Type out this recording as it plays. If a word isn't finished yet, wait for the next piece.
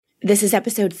This is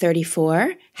episode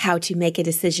 34, How to Make a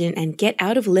Decision and Get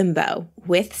Out of Limbo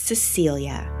with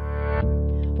Cecilia.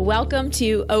 Welcome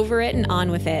to Over It and On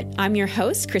With It. I'm your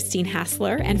host, Christine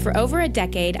Hassler, and for over a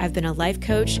decade, I've been a life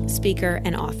coach, speaker,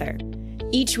 and author.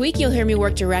 Each week, you'll hear me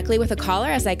work directly with a caller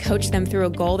as I coach them through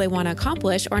a goal they want to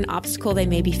accomplish or an obstacle they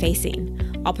may be facing.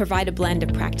 I'll provide a blend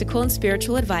of practical and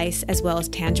spiritual advice, as well as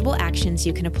tangible actions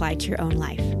you can apply to your own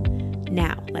life.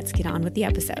 Now, let's get on with the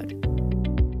episode.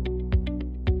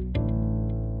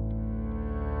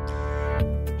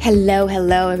 Hello,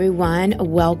 everyone.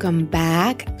 Welcome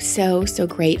back. So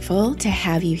grateful to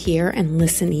have you here and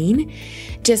listening.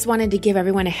 Just wanted to give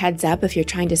everyone a heads up if you're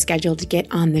trying to schedule to get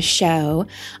on the show.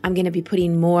 I'm going to be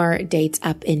putting more dates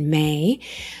up in May.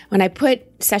 When I put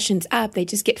sessions up, they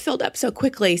just get filled up so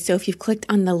quickly. So if you've clicked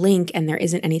on the link and there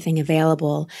isn't anything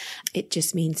available, it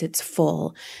just means it's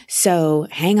full. So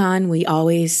hang on. We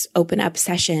always open up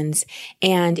sessions.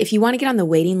 And if you want to get on the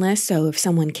waiting list, so if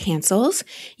someone cancels,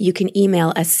 you can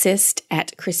email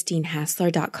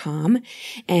assist@christinehassler.com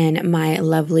and my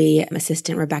lovely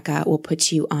assistant, Rebecca, will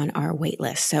put you on our wait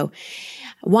list. So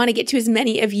I want to get to as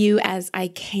many of you as I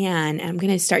can. I'm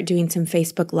going to start doing some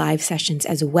Facebook Live sessions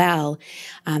as well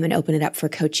and open it up for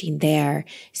coaching there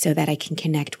so that I can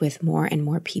connect with more and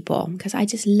more people because I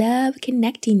just love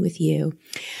connecting with you.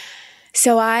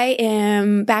 So I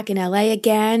am back in LA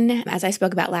again. As I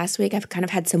spoke about last week, I've kind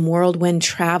of had some whirlwind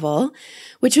travel,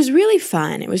 which was really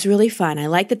fun. It was really fun. I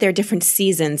like that there are different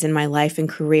seasons in my life and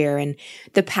career. And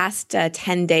the past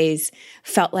 10 days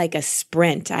felt like a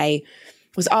sprint. I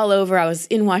was all over. I was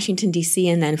in Washington, D.C.,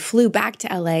 and then flew back to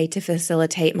LA to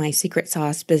facilitate my Secret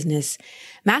Sauce business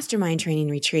mastermind training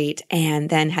retreat, and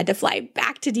then had to fly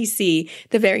back to D.C.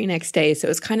 the very next day. So it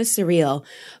was kind of surreal.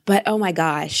 But oh my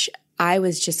gosh, I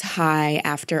was just high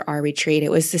after our retreat.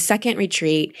 It was the second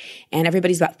retreat, and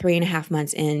everybody's about 3.5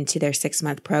 months into their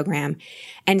 6-month program.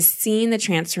 And seeing the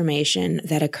transformation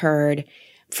that occurred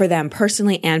for them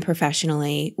personally and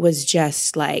professionally was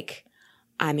just like,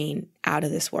 out of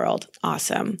this world.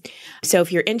 Awesome. So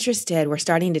if you're interested, we're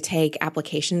starting to take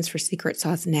applications for Secret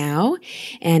Sauce now.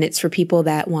 And it's for people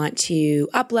that want to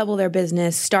up-level their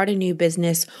business, start a new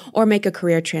business, or make a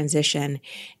career transition.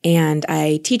 And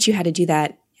I teach you how to do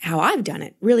that, how I've done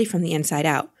it, really from the inside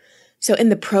out. So in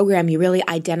the program, you really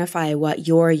identify what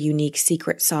your unique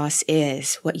secret sauce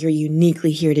is, what you're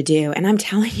uniquely here to do. And I'm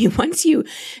telling you, once you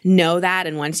know that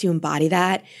and once you embody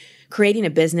that, creating a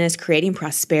business, creating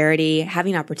prosperity,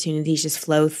 having opportunities just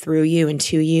flow through you and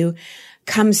to you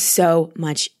comes so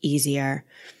much easier.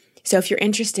 So if you're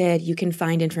interested, you can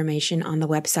find information on the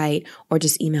website or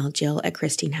just email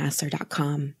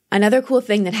Jill@ChristineHassler.com. Another cool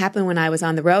thing that happened when I was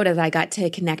on the road is I got to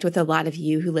connect with a lot of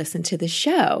you who listen to the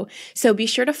show. So be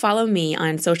sure to follow me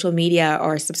on social media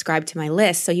or subscribe to my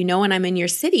list so you know when I'm in your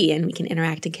city and we can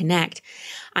interact and connect.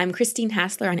 I'm Christine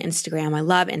Hassler on Instagram. I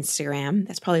love Instagram.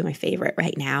 That's probably my favorite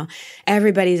right now.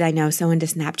 Everybody's, I know, so into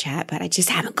Snapchat, but I just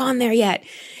haven't gone there yet.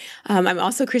 I'm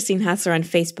also Christine Hassler on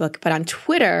Facebook, but on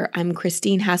Twitter, I'm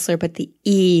Christine Hassler, but the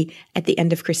E at the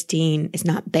end of Christine is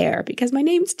not there because my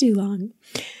name's too long.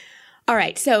 All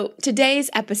right, so today's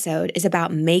episode is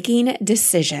about making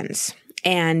decisions.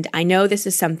 And I know this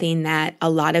is something that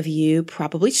a lot of you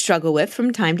probably struggle with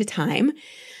from time to time.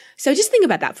 So just think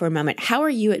about that for a moment. How are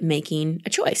you at making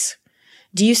a choice?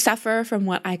 Do you suffer from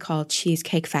what I call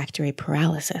Cheesecake Factory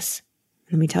paralysis?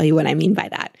 Let me tell you what I mean by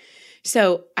that.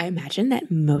 So I imagine that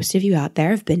most of you out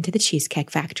there have been to the Cheesecake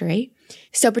Factory.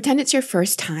 So pretend it's your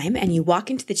first time and you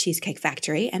walk into the Cheesecake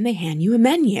Factory and they hand you a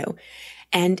menu.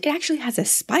 And it actually has a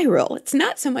spiral. It's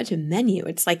not so much a menu.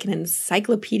 It's like an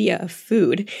encyclopedia of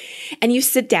food. And you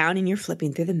sit down and you're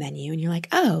flipping through the menu and you're like,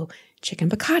 oh, chicken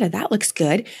piccata, that looks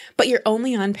good. But you're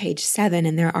only on page 7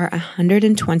 and there are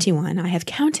 121, I have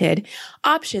counted,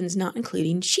 options, not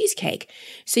including cheesecake.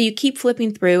 So you keep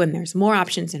flipping through and there's more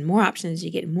options and more options.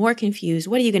 You get more confused.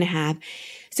 What are you going to have?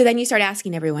 So then you start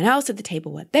asking everyone else at the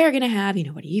table what they're going to have.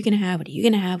 What are you going to have? What are you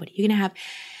going to have? What are you going to have?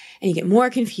 And you get more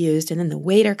confused. And then the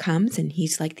waiter comes and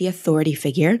he's like the authority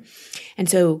figure. And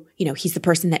so, he's the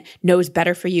person that knows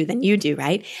better for you than you do,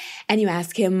 right? And you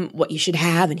ask him what you should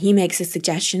have and he makes a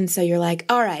suggestion. So you're like,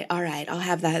 all right, I'll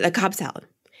have the Cobb salad.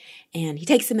 And he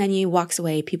takes the menu, walks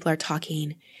away, people are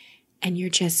talking, and you're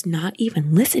just not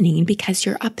even listening because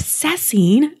you're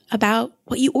obsessing about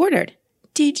what you ordered.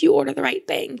 Did you order the right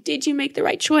thing? Did you make the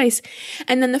right choice?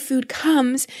 And then the food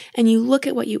comes and you look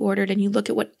at what you ordered and you look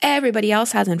at what everybody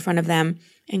else has in front of them,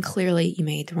 and clearly you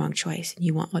made the wrong choice and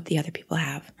you want what the other people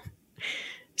have.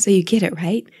 So you get it,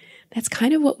 right? That's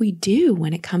kind of what we do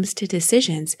when it comes to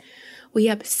decisions. we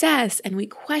obsess and we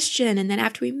question. And then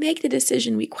after we make the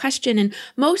decision, we question. And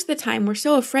most of the time, we're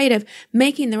so afraid of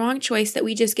making the wrong choice that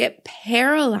we just get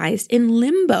paralyzed in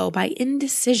limbo by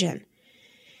indecision.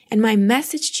 And my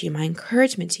message to you, my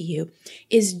encouragement to you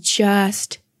is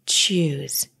just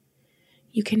choose.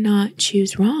 You cannot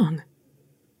choose wrong.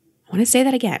 I want to say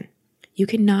that again. You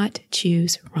cannot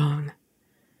choose wrong.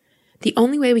 The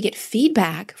only way we get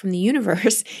feedback from the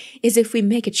universe is if we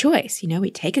make a choice.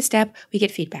 We take a step, we get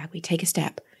feedback, we take a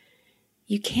step.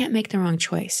 You can't make the wrong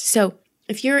choice. So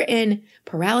if you're in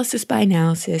paralysis by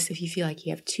analysis, if you feel like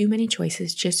you have too many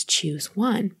choices, just choose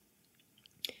one.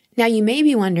 Now you may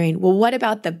be wondering, well, what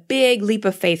about the big leap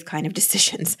of faith kind of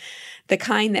decisions? The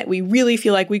kind that we really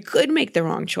feel like we could make the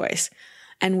wrong choice.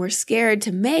 And we're scared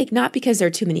to make, not because there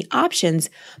are too many options,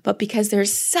 but because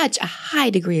there's such a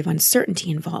high degree of uncertainty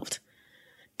involved.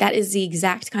 That is the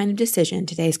exact kind of decision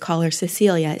today's caller,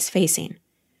 Cecilia, is facing.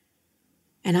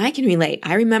 And I can relate.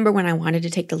 I remember when I wanted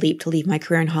to take the leap to leave my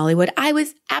career in Hollywood, I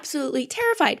was absolutely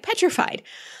terrified, petrified.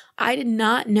 I did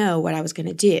not know what I was going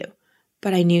to do,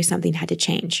 but I knew something had to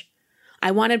change. I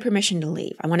wanted permission to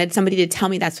leave. I wanted somebody to tell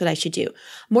me that's what I should do.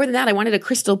 More than that, I wanted a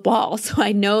crystal ball, so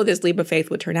I know this leap of faith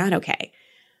would turn out okay.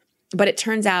 But it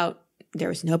turns out there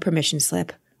was no permission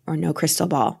slip or no crystal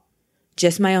ball,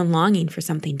 just my own longing for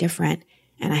something different.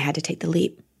 And I had to take the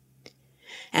leap.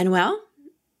 And well,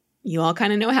 you all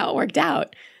kind of know how it worked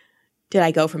out. Did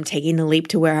I go from taking the leap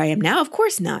to where I am now? Of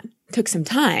course not. It took some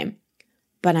time.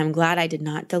 But I'm glad I did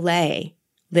not delay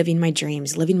living my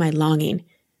dreams, living my longing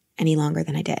any longer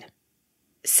than I did.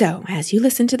 So as you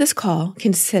listen to this call,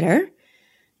 consider,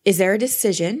 is there a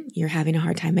decision you're having a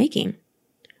hard time making?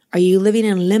 Are you living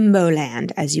in limbo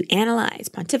land as you analyze,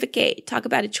 pontificate, talk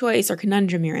about a choice or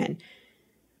conundrum you're in?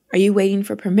 Are you waiting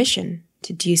for permission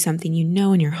to do something you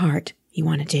know in your heart you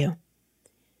want to do?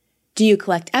 Do you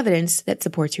collect evidence that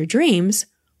supports your dreams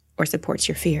or supports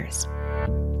your fears?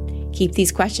 Keep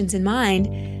these questions in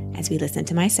mind as we listen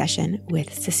to my session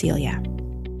with Cecilia.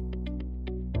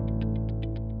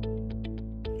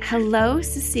 Hello,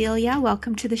 Cecilia.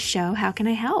 Welcome to the show. How can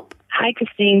I help? Hi,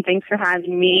 Christine. Thanks for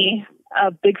having me. A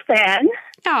big fan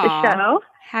of the show.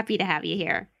 Happy to have you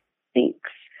here. Thanks.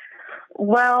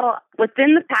 Well,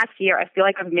 within the past year, I feel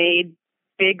like I've made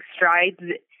big strides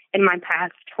in my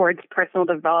path towards personal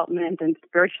development and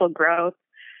spiritual growth.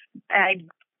 I've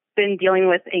been dealing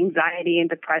with anxiety and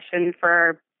depression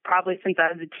for probably since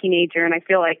I was a teenager, and I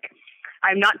feel like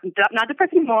I'm not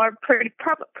depressed anymore.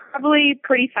 Probably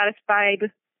pretty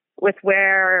satisfied with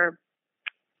where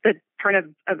the turn of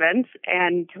events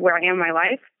and where I am in my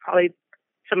life. Probably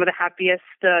some of the happiest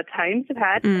times I've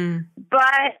had.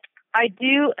 But I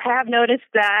do have noticed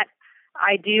that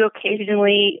I do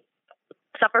occasionally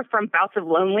suffer from bouts of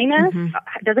loneliness.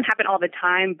 It doesn't happen all the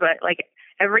time, but like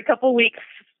every couple of weeks,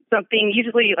 something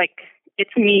usually like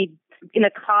it's me in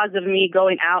a cause of me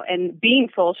going out and being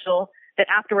social that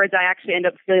afterwards I actually end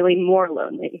up feeling more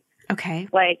lonely. Okay.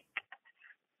 Like,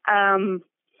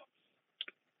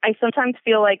 I sometimes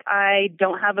feel like I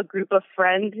don't have a group of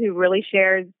friends who really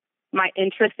shares my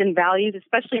interests and values,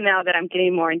 especially now that I'm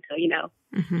getting more into,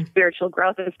 spiritual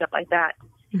growth and stuff like that.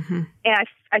 And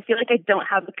I feel like I don't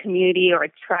have a community or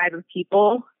a tribe of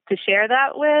people to share that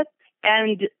with.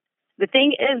 And the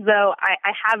thing is, though,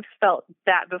 I have felt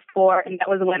that before, and that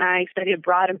was when I studied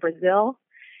abroad in Brazil.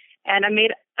 And I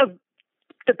made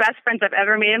the best friends I've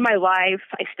ever made in my life.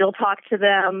 I still talk to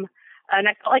them. And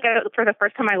I felt like for the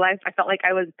first time in my life, I felt like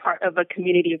I was part of a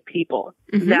community of people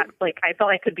that I felt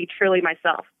I could be truly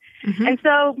myself.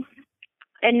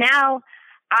 And now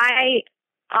I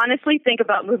honestly think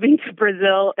about moving to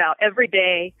Brazil about every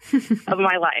day of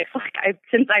my life,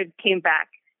 since I came back.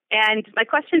 And my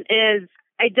question is,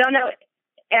 I don't know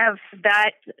if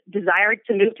that desire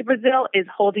to move to Brazil is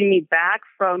holding me back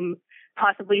from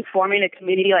possibly forming a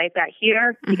community like that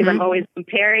here, because I'm always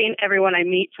comparing everyone I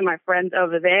meet to my friends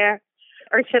over there.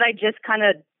 Or should I just kind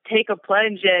of take a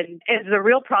plunge? And is the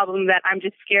real problem that I'm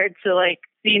just scared to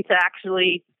seem to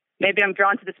actually, maybe I'm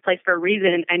drawn to this place for a reason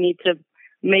and I need to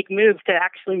make moves to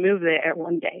actually move there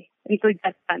one day. And so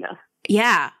that's kind of.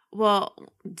 Yeah. Well,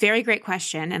 very great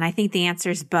question. And I think the answer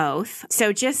is both.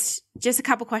 So just a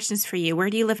couple questions for you. Where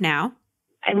do you live now?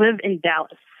 I live in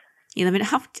Dallas. You live in,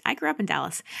 I grew up in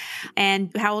Dallas.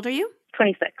 And how old are you?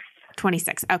 26.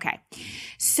 26. Okay.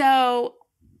 So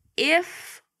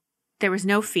if there was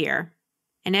no fear,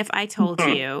 and if I told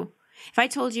you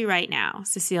right now,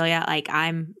 Cecilia,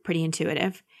 I'm pretty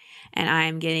intuitive and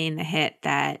I'm getting the hit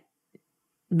that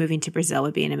moving to Brazil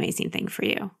would be an amazing thing for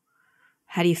you.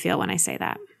 How do you feel when I say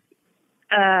that?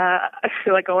 I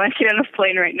feel like I want to get on a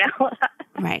plane right now.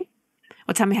 Right.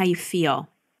 Well, tell me how you feel.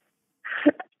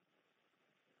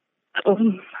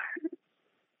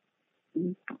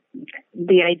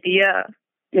 The idea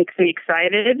makes me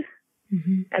excited.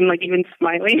 Mm-hmm. I'm like even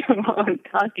smiling while I'm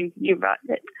talking to you about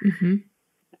it. Mm-hmm.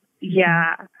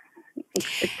 Yeah,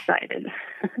 excited.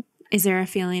 Is there a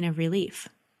feeling of relief?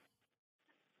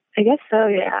 I guess so,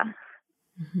 yeah.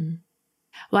 Mm-hmm.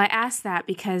 Well, I asked that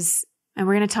because, and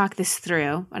we're going to talk this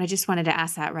through, but I just wanted to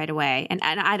ask that right away. And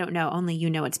I don't know, only you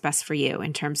know what's best for you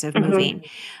in terms of moving. Mm-hmm.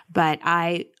 But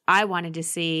I wanted to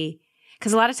see,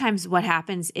 because a lot of times what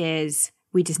happens is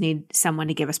we just need someone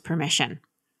to give us permission.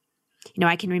 You know,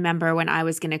 I can remember when I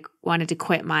wanted to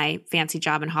quit my fancy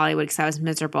job in Hollywood because I was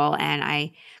miserable, and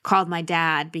I called my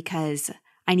dad because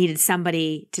I needed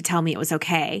somebody to tell me it was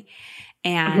okay.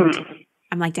 And mm-hmm.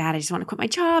 I'm like, Dad, I just want to quit my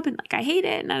job, and like I hate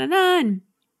it,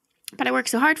 but I work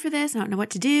so hard for this, I don't know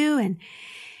what to do.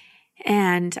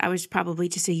 And I was probably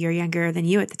just a year younger than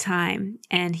you at the time.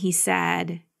 And he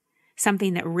said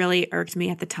something that really irked me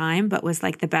at the time, but was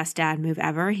like the best dad move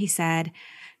ever. He said,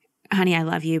 honey, I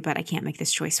love you, but I can't make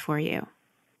this choice for you.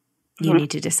 You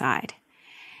need to decide.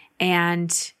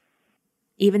 And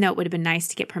even though it would have been nice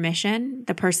to get permission,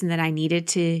 the person that I needed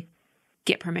to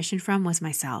get permission from was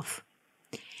myself.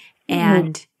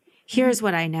 And here's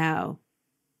what I know.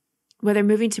 Whether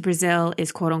moving to Brazil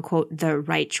is quote unquote the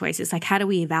right choice, it's like, how do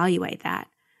we evaluate that?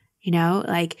 You know,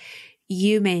 like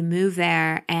you may move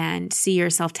there and see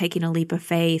yourself taking a leap of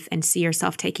faith and see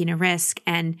yourself taking a risk,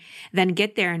 and then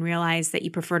get there and realize that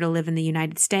you prefer to live in the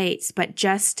United States. But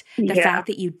just the fact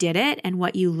that you did it and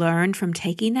what you learned from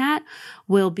taking that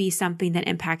will be something that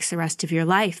impacts the rest of your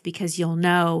life, because you'll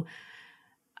know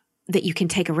that you can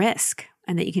take a risk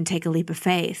and that you can take a leap of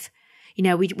faith. You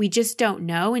know, we just don't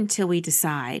know until we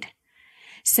decide.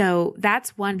 So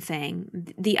that's one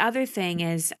thing. The other thing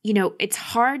is, you know, it's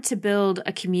hard to build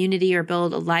a community or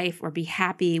build a life or be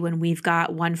happy when we've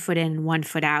got one foot in, one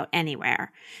foot out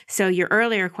anywhere. So your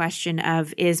earlier question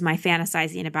of, is my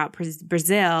fantasizing about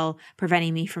Brazil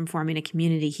preventing me from forming a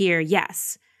community here?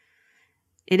 Yes,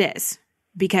 it is,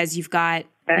 because you've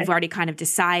already kind of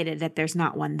decided that there's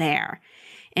not one there.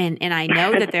 And I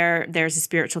know that there's a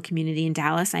spiritual community in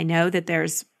Dallas. I know that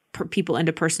there's people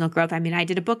into personal growth. I mean, I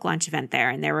did a book launch event there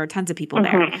and there were tons of people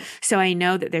there. So I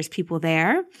know that there's people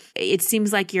there. It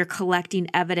seems like you're collecting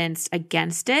evidence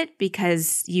against it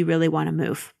because you really want to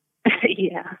move.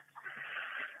 Yeah.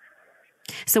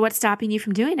 So what's stopping you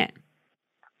from doing it?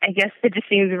 I guess it just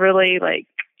seems really like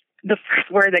the first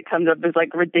word that comes up is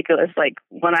like ridiculous. Like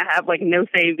when I have like no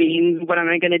savings, what am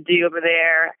I going to do over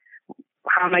there?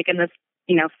 How am I going to,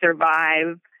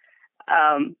 survive?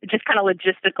 Just kind of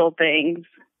logistical things.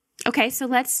 Okay, so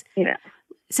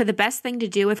so the best thing to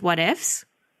do with what ifs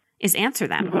is answer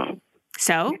them. Mm-hmm.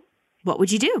 So what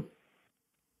would you do?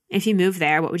 If you move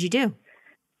there, what would you do?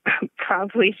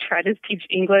 Probably try to teach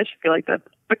English. I feel like that's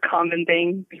a common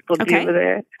thing people do over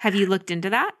there. Have you looked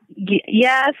into that?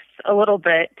 Yes, a little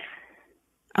bit.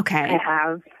 Okay. I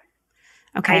have.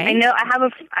 Okay. I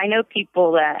know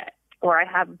people I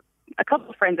have a couple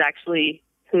of friends actually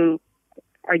who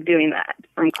are doing that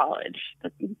from college.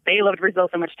 They loved Brazil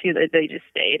so much too that they just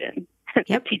stayed and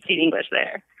teaching English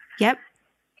there. Yep.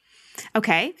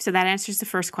 Okay, so that answers the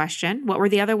first question. What were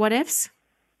the other what ifs?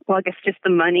 Well, I guess just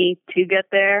the money to get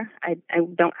there. I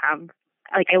don't have,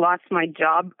 I lost my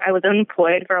job. I was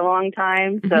unemployed for a long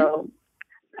time, so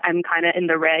I'm kind of in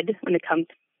the red when it comes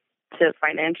to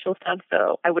financial stuff.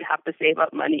 So I would have to save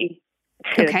up money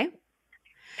to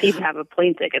even have a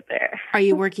plane ticket there. Are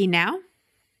you working now?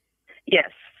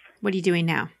 Yes. What are you doing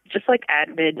now? Just like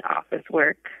admin office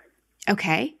work.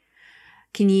 Okay.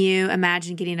 Can you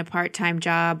imagine getting a part-time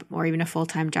job or even a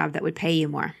full-time job that would pay you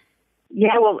more?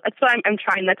 Yeah, well, that's what I'm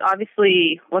trying. That's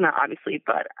obviously, well, not obviously,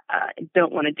 but I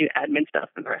don't want to do admin stuff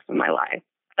for the rest of my life.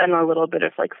 I've done a little bit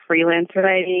of like freelance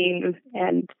writing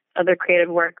and other creative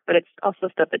work, but it's also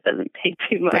stuff that doesn't pay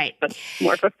too much, but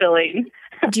more fulfilling.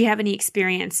 Do you have any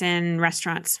experience in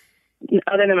restaurants?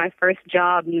 Other than my first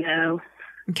job, no.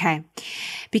 Okay.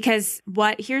 Because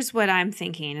here's what I'm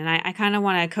thinking, and I kind of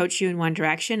want to coach you in one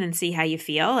direction and see how you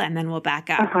feel, and then we'll back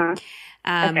up.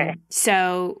 Okay.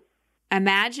 So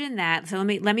imagine that. So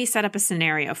let me set up a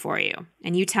scenario for you,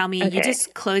 and you tell me, you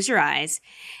just close your eyes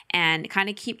and kind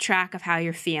of keep track of how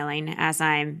you're feeling as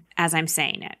I'm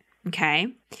saying it. Okay.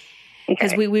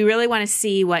 Because we really want to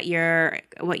see what your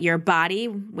body,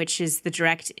 which is the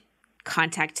direct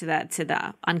contact to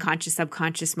the unconscious,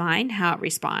 subconscious mind, how it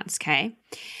responds. Okay.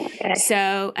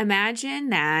 So imagine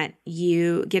that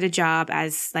you get a job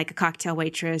as like a cocktail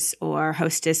waitress or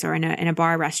hostess or in a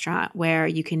bar restaurant where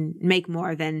you can make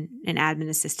more than an admin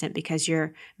assistant because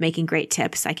you're making great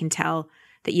tips. I can tell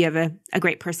that you have a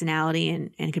great personality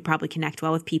and could probably connect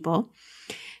well with people.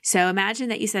 So imagine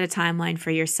that you set a timeline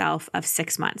for yourself of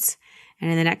 6 months. And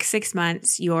in the next 6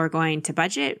 months, you're going to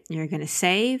budget, you're going to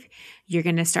save, you're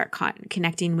going to start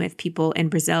connecting with people in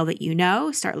Brazil that you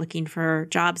know, start looking for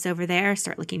jobs over there,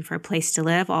 start looking for a place to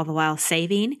live, all the while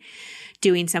saving,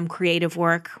 doing some creative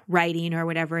work, writing or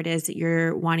whatever it is that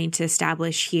you're wanting to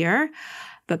establish here.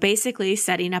 But basically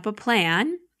setting up a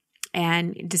plan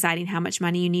and deciding how much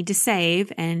money you need to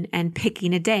save and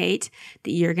picking a date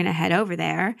that you're going to head over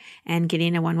there and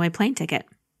getting a one-way plane ticket.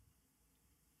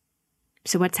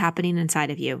 So what's happening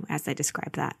inside of you as I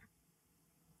describe that?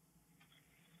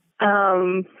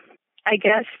 I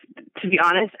guess, to be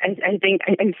honest, I think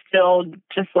I'm still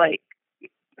just like,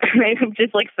 I'm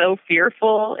just like so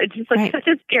fearful. It's just like such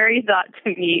a scary thought to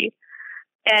me.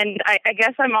 And I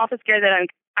guess I'm also scared that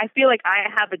I feel like I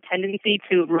have a tendency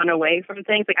to run away from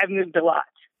things. Like I've moved a lot.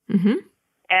 Mm-hmm.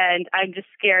 And I'm just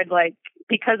scared, like,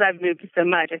 because I've moved so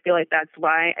much, I feel like that's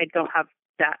why I don't have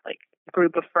that like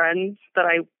group of friends that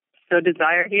I so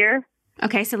desire here.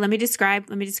 Okay, so let me describe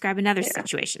another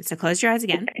situation. So close your eyes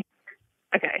again.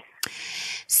 Okay.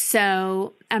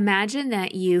 So imagine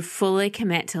that you fully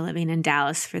commit to living in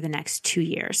Dallas for the next 2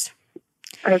 years.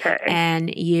 Okay.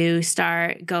 And you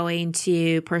start going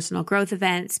to personal growth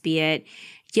events, be it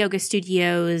yoga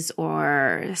studios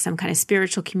or some kind of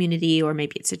spiritual community, or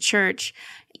maybe it's a church,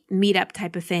 meetup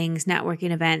type of things,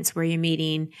 networking events where you're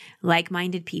meeting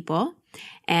like-minded people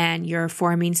and you're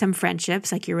forming some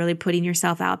friendships, like you're really putting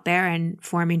yourself out there and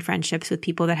forming friendships with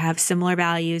people that have similar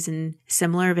values and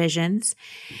similar visions.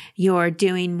 You're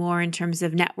doing more in terms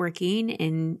of networking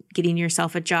and getting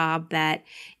yourself a job that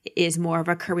is more of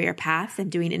a career path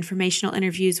and doing informational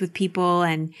interviews with people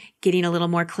and getting a little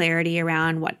more clarity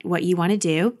around what you want to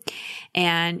do.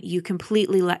 And you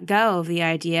completely let go of the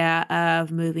idea of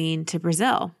moving to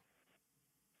Brazil.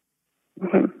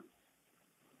 Mm-hmm.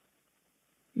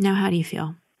 Now, how do you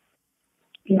feel?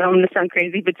 I'm going to sound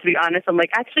crazy, but to be honest, I'm like,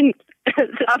 actually,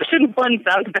 option one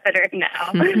sounds better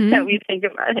now that we think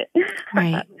about it.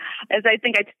 Right. As I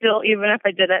think I'd still, even if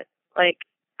I did it, like,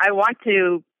 I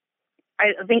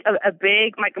think a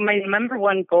big, my number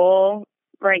one goal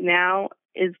right now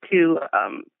is to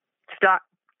stop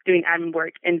doing admin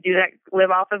work and live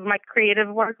off of my creative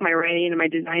work, my writing and my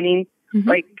designing. Mm-hmm.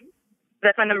 Like,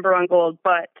 that's my number one goal,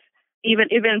 but even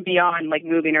beyond like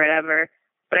moving or whatever.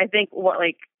 But I think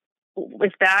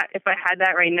if I had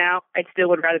that right now, I still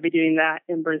would rather be doing that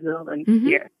in Brazil than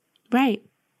here. Right.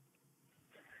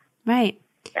 Right.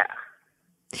 Yeah.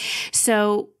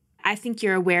 So I think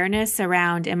your awareness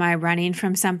around, am I running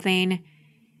from something,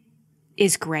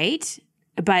 is great.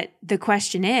 But the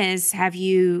question is, have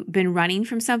you been running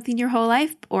from something your whole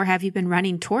life, or have you been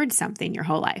running towards something your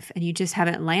whole life and you just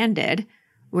haven't landed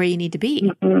where you need to be?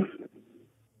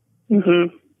 Mm-hmm.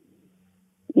 Mm-hmm.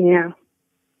 Yeah.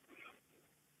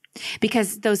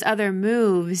 Because those other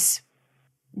moves,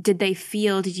 did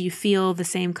you feel the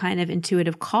same kind of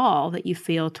intuitive call that you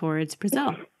feel towards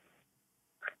Brazil?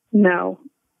 No.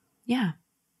 Yeah.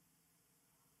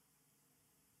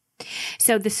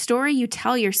 So the story you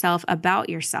tell yourself about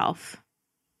yourself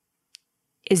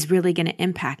is really going to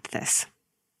impact this.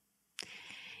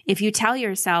 If you tell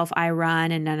yourself, I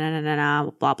run and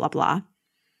blah, blah, blah,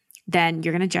 then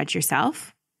you're going to judge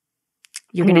yourself.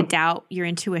 You're going to doubt your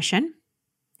intuition,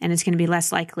 and it's going to be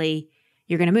less likely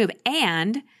you're going to move.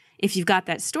 And if you've got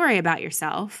that story about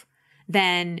yourself,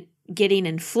 then getting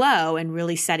in flow and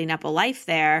really setting up a life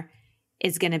there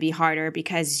is going to be harder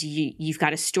because you've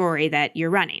got a story that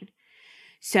you're running.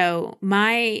 So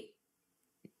my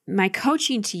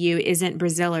coaching to you isn't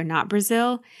Brazil or not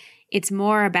Brazil. It's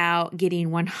more about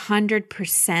getting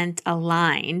 100%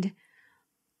 aligned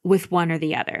with one or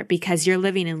the other, because you're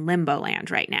living in limbo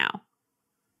land right now.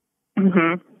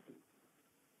 Mm-hmm.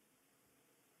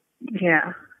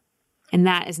 Yeah. And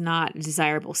that is not a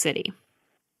desirable city.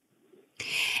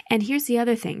 And here's the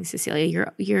other thing,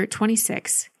 Cecilia. You're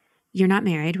 26. You're not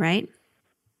married, right?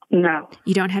 No.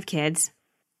 You don't have kids?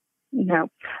 No.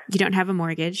 You don't have a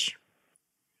mortgage?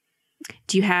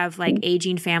 Do you have like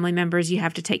aging family members you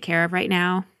have to take care of right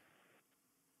now?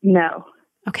 No.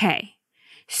 Okay.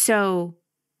 So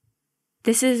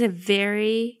this is a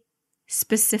very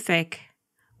specific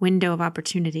window of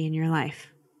opportunity in your life.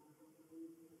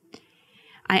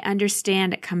 I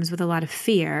understand it comes with a lot of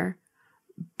fear,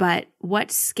 but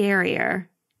what's scarier?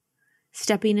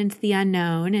 Stepping into the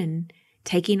unknown and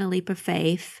taking a leap of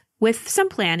faith with some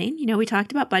planning. You know, we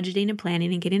talked about budgeting and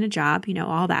planning and getting a job, you know,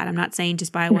 all that. I'm not saying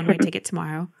just buy a one-way ticket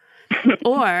tomorrow.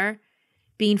 Or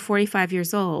being 45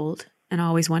 years old and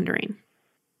always wondering.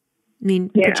 I mean,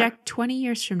 project 20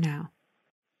 years from now.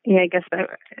 Yeah, I guess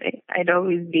I'd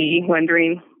always be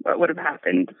wondering what would have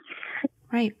happened.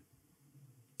 Right.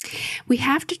 We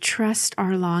have to trust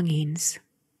our longings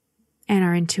and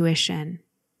our intuition.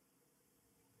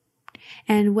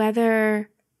 And whether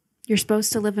you're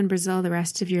supposed to live in Brazil the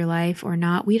rest of your life or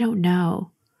not, we don't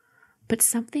know. But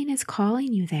something is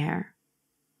calling you there.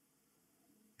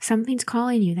 Something's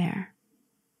calling you there.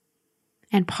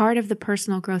 And part of the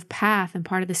personal growth path and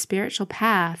part of the spiritual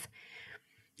path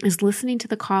is listening to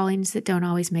the callings that don't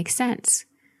always make sense.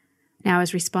 Now,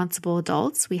 as responsible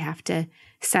adults, we have to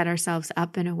set ourselves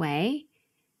up in a way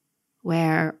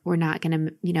where we're not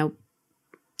going to,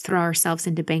 throw ourselves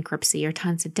into bankruptcy or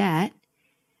tons of debt.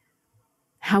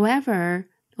 However,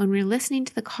 when we're listening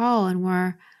to the call and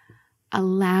we're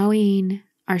allowing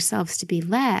ourselves to be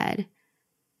led,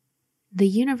 the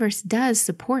universe does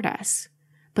support us,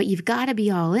 but you've got to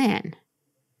be all in.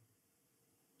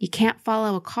 You can't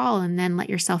follow a call and then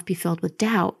let yourself be filled with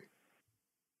doubt.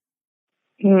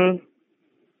 Mm.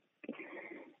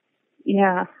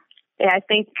 Yeah. I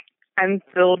think I'm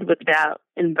filled with doubt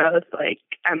in both. Like,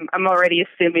 I'm already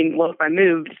assuming, well, if I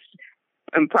moved,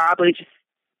 I'm probably just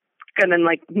gonna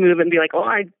move and be like, oh,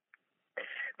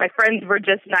 my friends were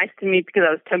just nice to me because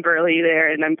I was temporarily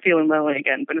there and I'm feeling lonely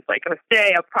again. But it's like, if I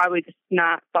stay, I'll probably just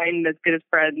not find as good as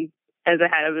friends as I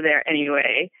had over there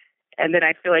anyway. And then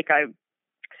I feel like I'm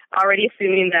already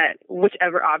assuming that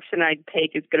whichever option I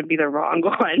take is going to be the wrong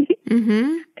one.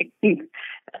 Mm-hmm.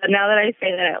 Now that I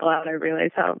say that out loud, I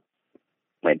realize how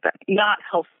not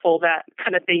helpful that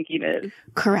kind of thinking is.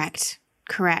 Correct.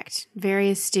 Very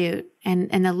astute.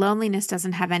 And the loneliness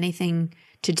doesn't have anything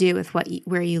to do with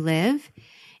where you live.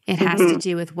 It has to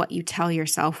do with what you tell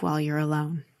yourself while you're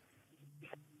alone.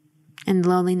 And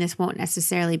loneliness won't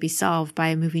necessarily be solved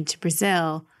by moving to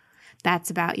Brazil. That's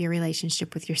about your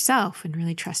relationship with yourself and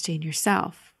really trusting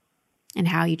yourself and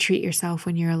how you treat yourself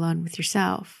when you're alone with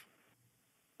yourself.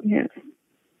 Yeah.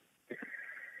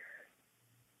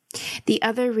 The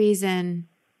other reason,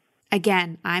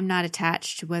 again, I'm not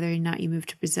attached to whether or not you move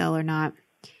to Brazil or not,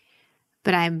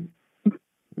 but I'm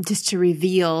just to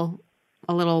reveal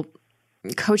a little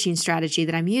coaching strategy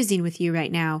that I'm using with you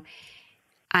right now.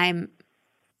 I'm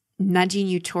nudging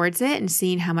you towards it and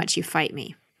seeing how much you fight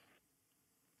me.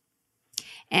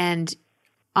 And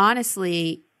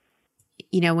honestly,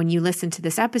 when you listen to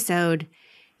this episode,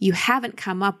 you haven't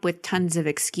come up with tons of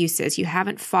excuses. You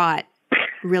haven't fought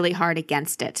really hard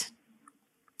against it.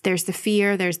 There's the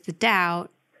fear, there's the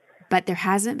doubt, but there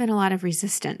hasn't been a lot of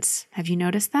resistance. Have you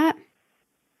noticed that?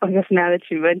 I guess now that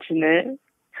you mention it.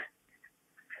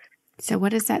 So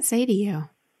what does that say to you?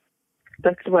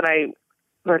 That's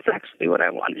actually what I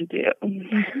want to do.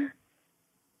 Mm-hmm.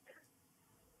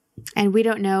 And we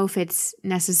don't know if it's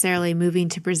necessarily moving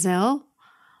to Brazil,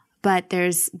 but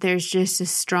there's just a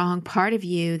strong part of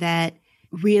you that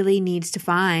really needs to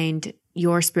find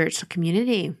your spiritual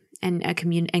community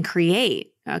and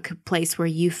create a place where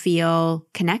you feel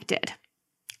connected,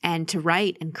 and to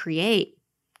write and create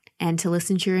and to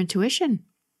listen to your intuition.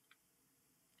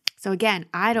 So again,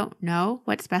 I don't know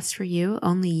what's best for you.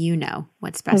 Only you know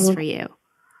what's best for you.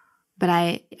 But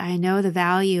I know the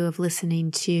value of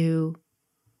listening to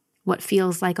what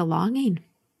feels like a longing.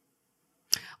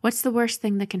 What's the worst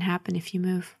thing that can happen if you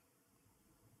move?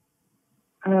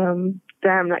 That I'm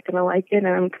not going to like it and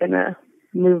I'm going to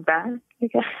move back, I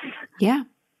guess. Yeah.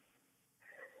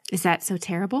 Is that so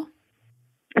terrible?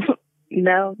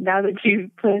 No, now that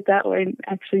you put it that way,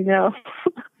 actually, no.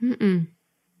 Mm-mm.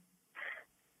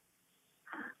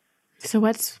 So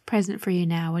what's present for you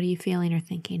now? What are you feeling or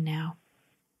thinking now?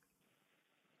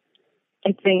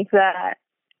 I think that,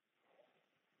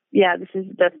 this is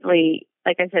definitely,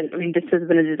 like I said, this has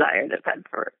been a desire that I've had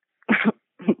for,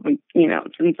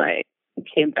 since I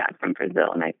came back from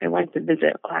Brazil. And I went to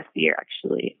visit last year,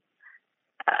 actually.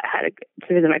 I had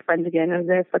to visit my friends again. I was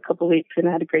there for a couple of weeks and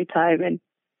I had a great time. And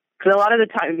because a lot of the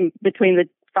time between the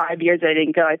 5 years I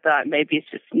didn't go, I thought maybe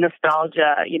it's just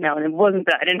nostalgia, and it wasn't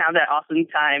that. I didn't have that awesome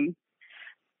time.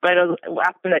 But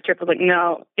after that trip, I was like,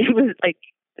 no, it was like,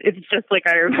 it's just like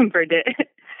I remembered it,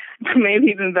 maybe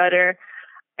even better.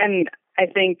 And I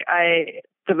think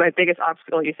my biggest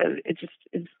obstacle, you said,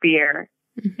 is fear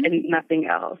and nothing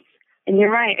else. And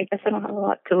you're right. I guess I don't have a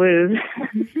lot to lose.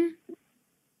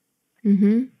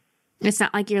 It's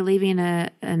not like you're leaving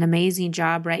an amazing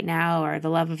job right now or the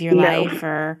love of your life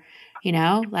or,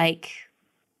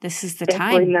 this is the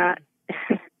Definitely time. Not.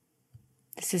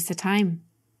 This is the time.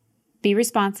 Be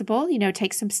responsible,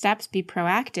 take some steps, be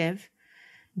proactive,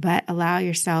 but allow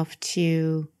yourself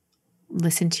to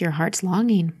listen to your heart's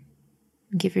longing.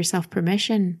 Give yourself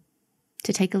permission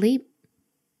to take a leap.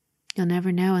 You'll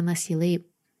never know unless you leap.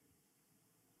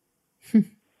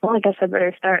 Well, I guess I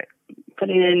better start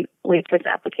putting in waitress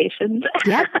applications.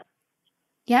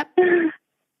 Yep.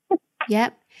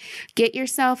 Get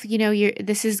yourself,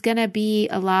 this is going to be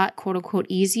a lot, quote unquote,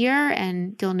 easier.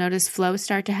 And you'll notice flow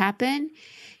start to happen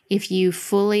if you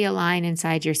fully align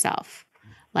inside yourself.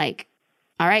 Like,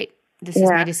 all right, this is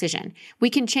my decision. We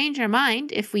can change our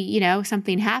mind if we,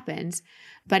 something happens,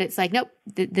 but it's like, nope,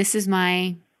 this is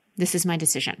my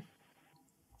decision.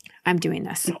 I'm doing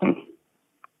this. Mm-hmm.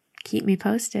 Keep me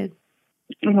posted.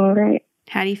 All right.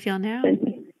 How do you feel now?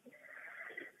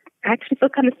 I actually feel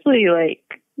kind of silly.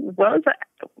 Like,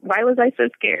 why was I so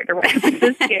scared? Or why was I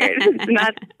so scared?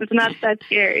 It's not that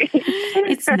scary.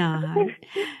 It's not.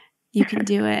 You can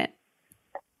do it.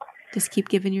 Just keep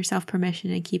giving yourself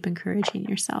permission and keep encouraging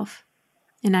yourself.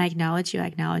 And I acknowledge you. I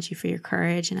acknowledge you for your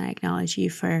courage, and I acknowledge you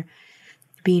for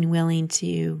being willing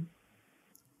to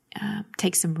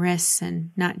take some risks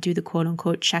and not do the quote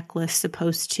unquote checklist,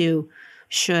 supposed to,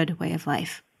 should way of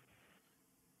life.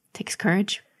 Takes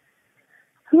courage.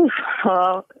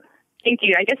 Well, thank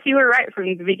you. I guess you were right from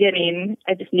the beginning.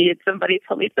 I just needed somebody to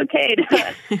tell me it's okay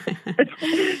to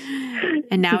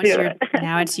And now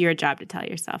it's your job to tell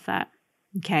yourself that.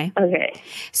 Okay. Okay.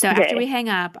 So after we hang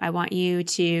up, I want you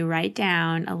to write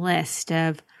down a list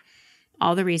of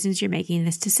all the reasons you're making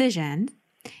this decision,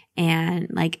 and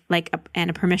and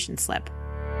a permission slip.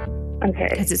 Okay.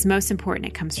 Because it's most important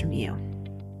it comes from you.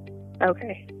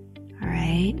 Okay. All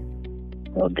right.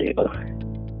 Will do.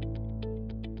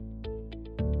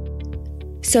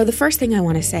 So the first thing I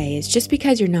want to say is, just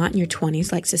because you're not in your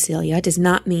 20s like Cecilia does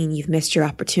not mean you've missed your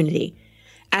opportunity.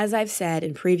 As I've said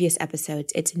in previous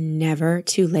episodes, it's never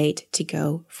too late to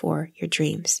go for your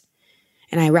dreams.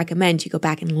 And I recommend you go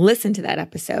back and listen to that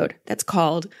episode that's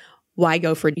called Why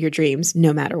Go for Your Dreams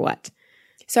No Matter What.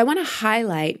 So I want to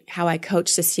highlight how I coach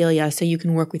Cecilia so you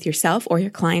can work with yourself or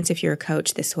your clients if you're a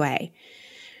coach this way.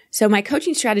 So my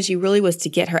coaching strategy really was to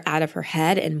get her out of her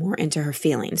head and more into her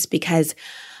feelings, because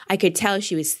I could tell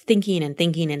she was thinking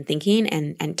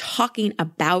and talking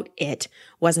about it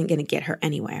wasn't going to get her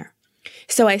anywhere.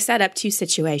 So I set up two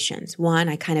situations. One,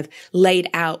 I kind of laid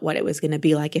out what it was going to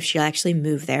be like if she actually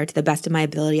moved there. To the best of my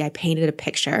ability, I painted a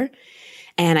picture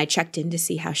and I checked in to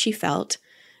see how she felt.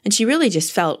 And she really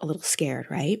just felt a little scared,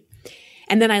 right?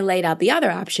 And then I laid out the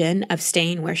other option of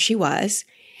staying where she was.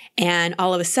 And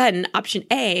all of a sudden, option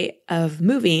A of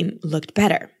moving looked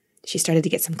better. She started to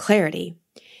get some clarity.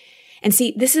 And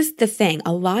see, this is the thing.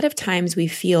 A lot of times we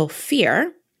feel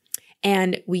fear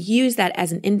and we use that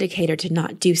as an indicator to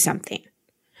not do something.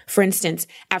 For instance,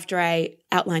 after I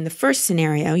outlined the first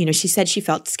scenario, she said she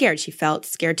felt scared. She felt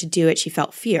scared to do it. She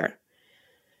felt fear.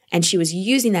 And she was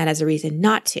using that as a reason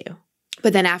not to.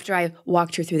 But then after I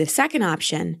walked her through the second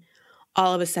option,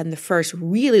 all of a sudden the first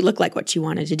really looked like what she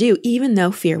wanted to do, even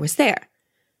though fear was there.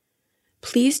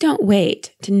 Please don't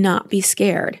wait to not be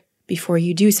scared before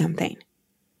you do something.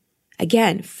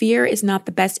 Again, fear is not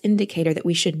the best indicator that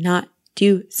we should not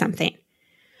do something.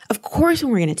 Of course,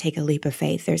 when we're going to take a leap of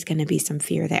faith, there's going to be some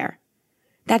fear there.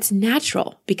 That's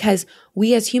natural because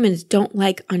we as humans don't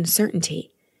like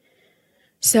uncertainty.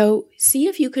 So see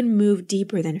if you can move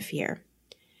deeper than fear.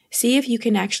 See if you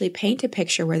can actually paint a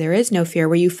picture where there is no fear,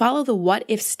 where you follow the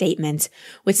what-if statements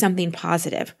with something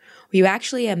positive, where you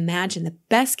actually imagine the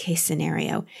best case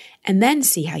scenario and then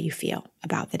see how you feel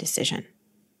about the decision.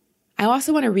 I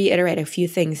also want to reiterate a few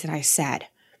things that I said.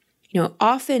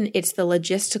 Often it's the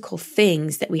logistical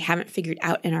things that we haven't figured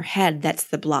out in our head that's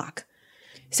the block.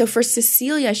 So for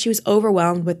Cecilia, she was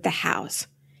overwhelmed with the house.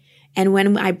 And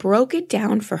when I broke it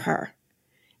down for her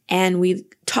and we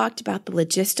talked about the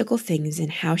logistical things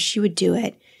and how she would do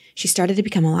it, she started to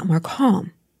become a lot more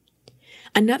calm.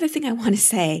 Another thing I want to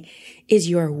say is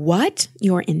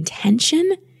your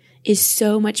intention is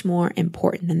so much more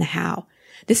important than the how.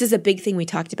 This is a big thing we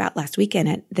talked about last weekend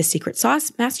at the Secret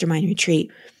Sauce Mastermind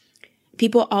Retreat.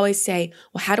 People always say,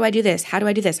 well, how do I do this? How do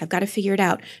I do this? I've got to figure it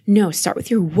out. No, start with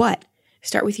your what.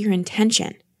 Start with your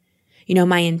intention.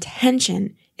 My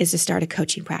intention is to start a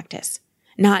coaching practice,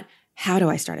 not how do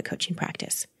I start a coaching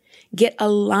practice. Get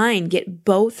aligned, get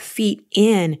both feet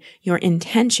in your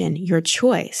intention, your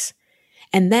choice.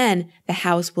 And then the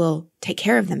hows will take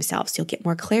care of themselves. You'll get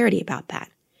more clarity about that.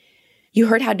 You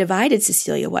heard how divided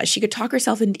Cecilia was. She could talk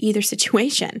herself into either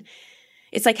situation.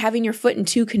 It's like having your foot in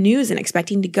two canoes and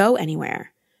expecting to go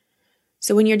anywhere.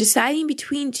 So when you're deciding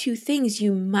between two things,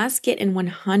 you must get in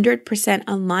 100%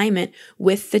 alignment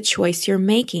with the choice you're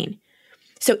making.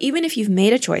 So even if you've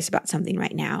made a choice about something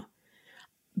right now,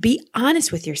 be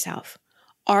honest with yourself.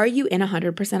 Are you in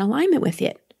 100% alignment with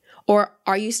it? Or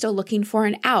are you still looking for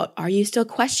an out? Are you still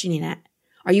questioning it?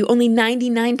 Are you only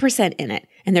 99% in it?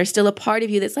 And there's still a part of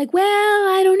you that's like, well,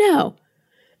 I don't know.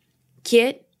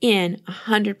 Get in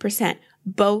 100%,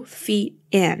 both feet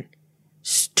in,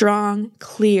 strong,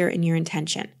 clear in your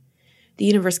intention. The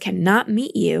universe cannot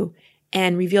meet you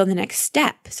and reveal the next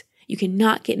steps. You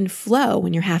cannot get in flow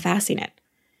when you're half-assing it.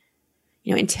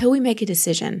 Until we make a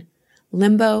decision,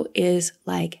 limbo is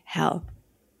like hell.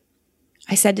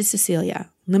 I said to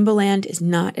Cecilia, Limboland is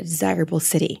not a desirable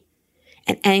city.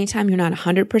 And anytime you're not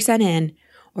 100% in,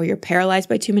 or you're paralyzed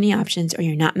by too many options, or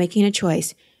you're not making a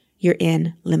choice, you're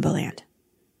in Limboland.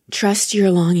 Trust your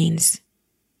longings.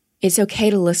 It's okay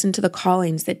to listen to the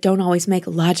callings that don't always make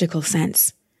logical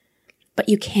sense. But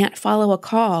you can't follow a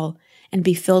call and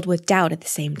be filled with doubt at the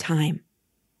same time.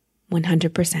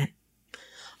 100%.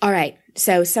 All right,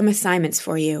 so some assignments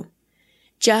for you.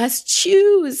 Just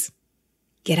choose.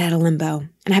 Get out of limbo.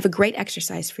 And I have a great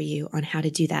exercise for you on how to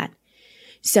do that.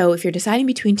 So if you're deciding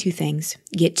between two things,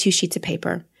 get 2 sheets of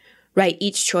paper. Write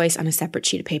each choice on a separate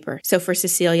sheet of paper. So for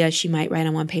Cecilia, she might write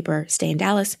on one paper, stay in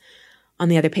Dallas. On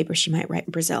the other paper, she might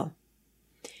write Brazil.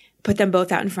 Put them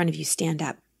both out in front of you. Stand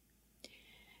up.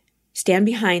 Stand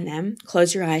behind them.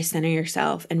 Close your eyes, center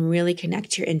yourself, and really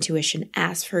connect to your intuition.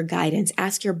 Ask for guidance.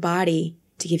 Ask your body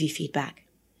to give you feedback.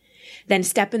 Then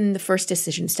step in the first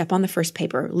decision. Step on the first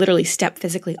paper. Literally step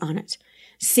physically on it.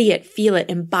 See it, feel it,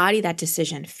 embody that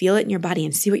decision. Feel it in your body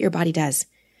and see what your body does.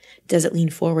 Does it lean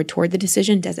forward toward the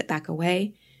decision? Does it back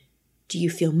away? Do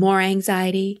you feel more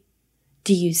anxiety?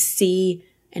 Do you see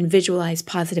and visualize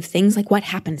positive things? Like what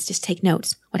happens? Just take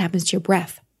notes. What happens to your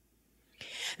breath?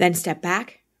 Then step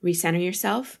back, recenter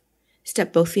yourself.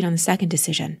 Step both feet on the second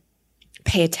decision.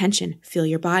 Pay attention. Feel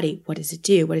your body. What does it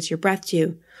do? What does your breath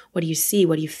do? What do you see?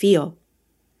 What do you feel?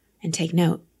 And take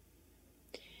note.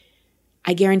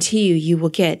 I guarantee you will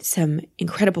get some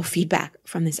incredible feedback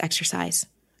from this exercise.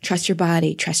 Trust your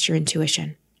body, trust your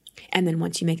intuition. And then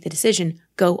once you make the decision,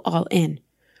 go all in.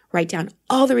 Write down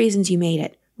all the reasons you made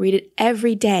it. Read it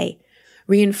every day.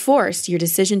 Reinforce your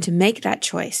decision to make that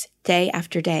choice day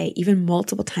after day, even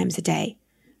multiple times a day,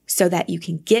 so that you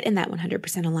can get in that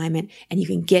 100% alignment and you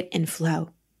can get in flow.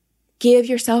 Give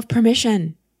yourself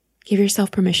permission. Give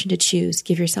yourself permission to choose.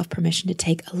 Give yourself permission to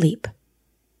take a leap.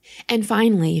 And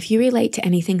finally, if you relate to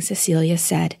anything Cecilia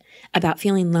said about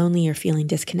feeling lonely or feeling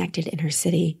disconnected in her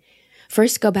city,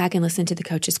 first go back and listen to the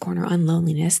Coach's Corner on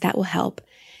loneliness. That will help.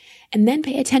 And then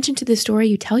pay attention to the story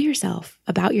you tell yourself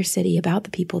about your city, about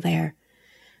the people there.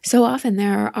 So often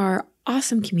there are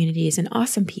awesome communities and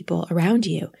awesome people around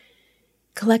you.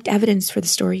 Collect evidence for the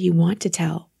story you want to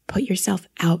tell. Put yourself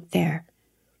out there.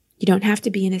 You don't have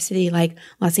to be in a city like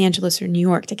Los Angeles or New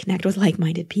York to connect with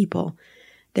like-minded people.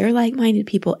 There are like-minded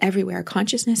people everywhere.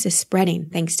 Consciousness is spreading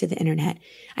thanks to the internet.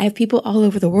 I have people all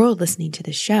over the world listening to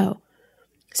this show.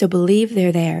 So believe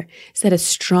they're there. Set a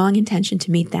strong intention to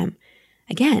meet them.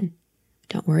 Again,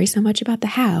 don't worry so much about the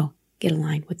how. Get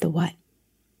aligned with the what.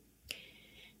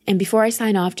 And before I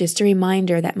sign off, just a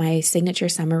reminder that my signature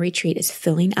summer retreat is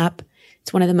filling up.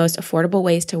 It's one of the most affordable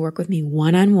ways to work with me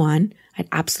one-on-one. I'd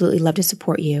absolutely love to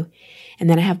support you. And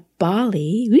then I have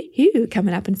Bali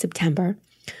coming up in September.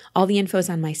 All the info is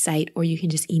on my site, or you can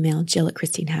just email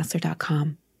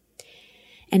jill@christinehassler.com.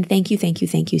 And thank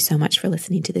you so much for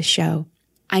listening to this show.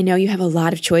 I know you have a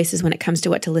lot of choices when it comes to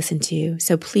what to listen to,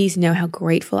 so please know how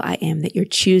grateful I am that you're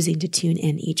choosing to tune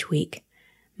in each week.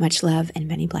 Much love and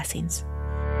many blessings.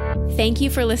 Thank you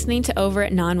for listening to Over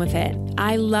It and On With It.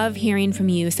 I love hearing from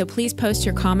you, so please post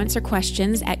your comments or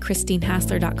questions at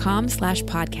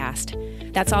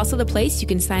christinehassler.com/podcast. That's also the place you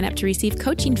can sign up to receive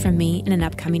coaching from me in an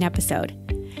upcoming episode.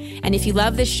 And if you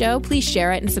love this show, please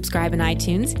share it and subscribe in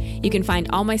iTunes. You can find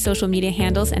all my social media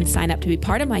handles and sign up to be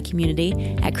part of my community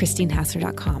at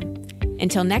christinehassler.com.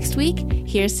 Until next week,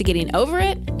 here's to getting over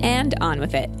it and on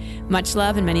with it. Much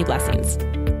love and many blessings.